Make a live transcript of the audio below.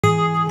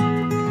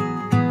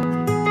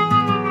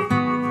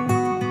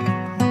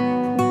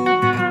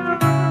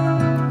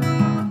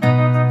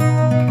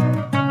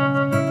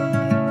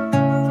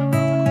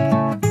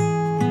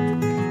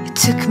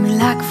took me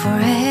like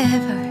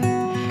forever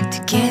to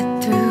get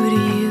through to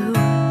you,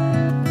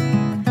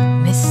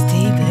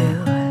 misty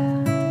blue.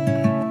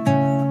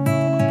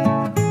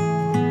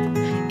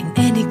 In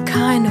any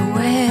kind of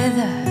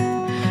weather,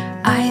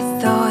 I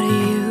thought of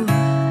you,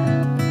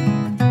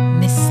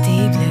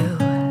 misty blue.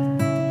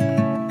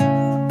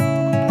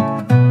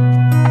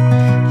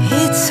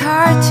 It's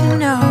hard to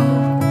know,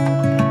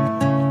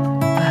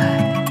 but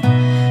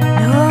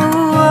no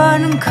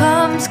one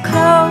comes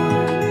close.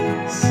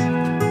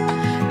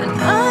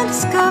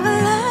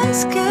 Undiscovered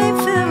landscape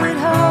filled with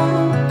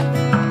hope.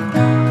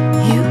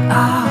 You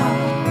are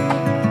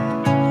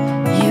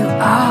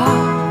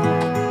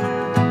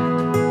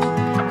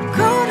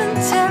golden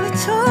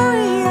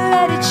territory,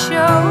 let it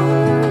show.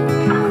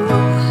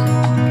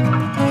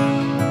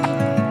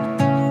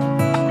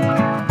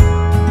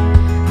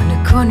 On the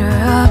corner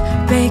of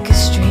Baker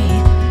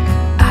Street,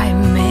 I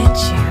met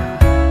you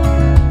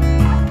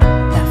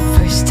that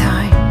first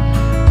time.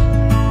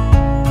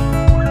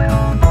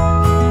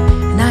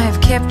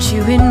 Kept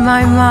you in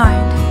my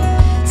mind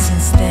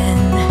since then.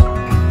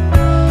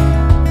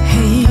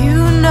 Hey, you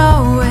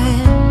know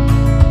it.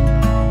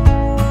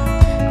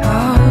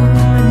 Oh,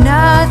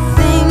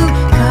 nothing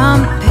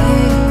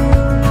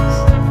compares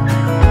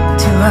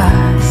to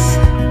us.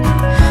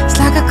 It's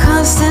like a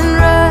constant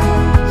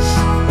rush,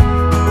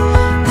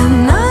 an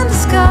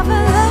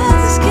undiscovered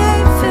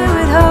landscape filled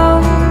with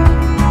hope.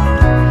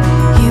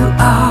 You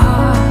are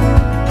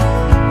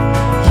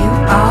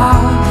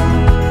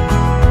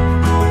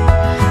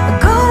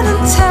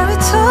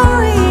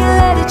territory,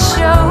 let it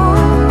show.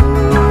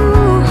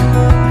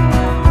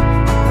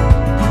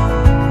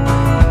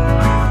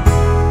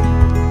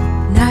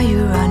 Now you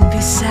run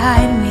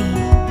beside me,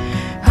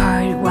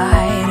 heart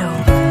wide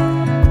open.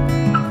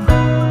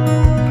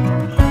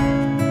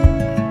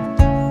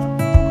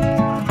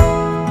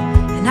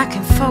 And I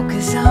can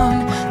focus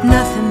on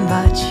nothing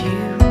but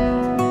you.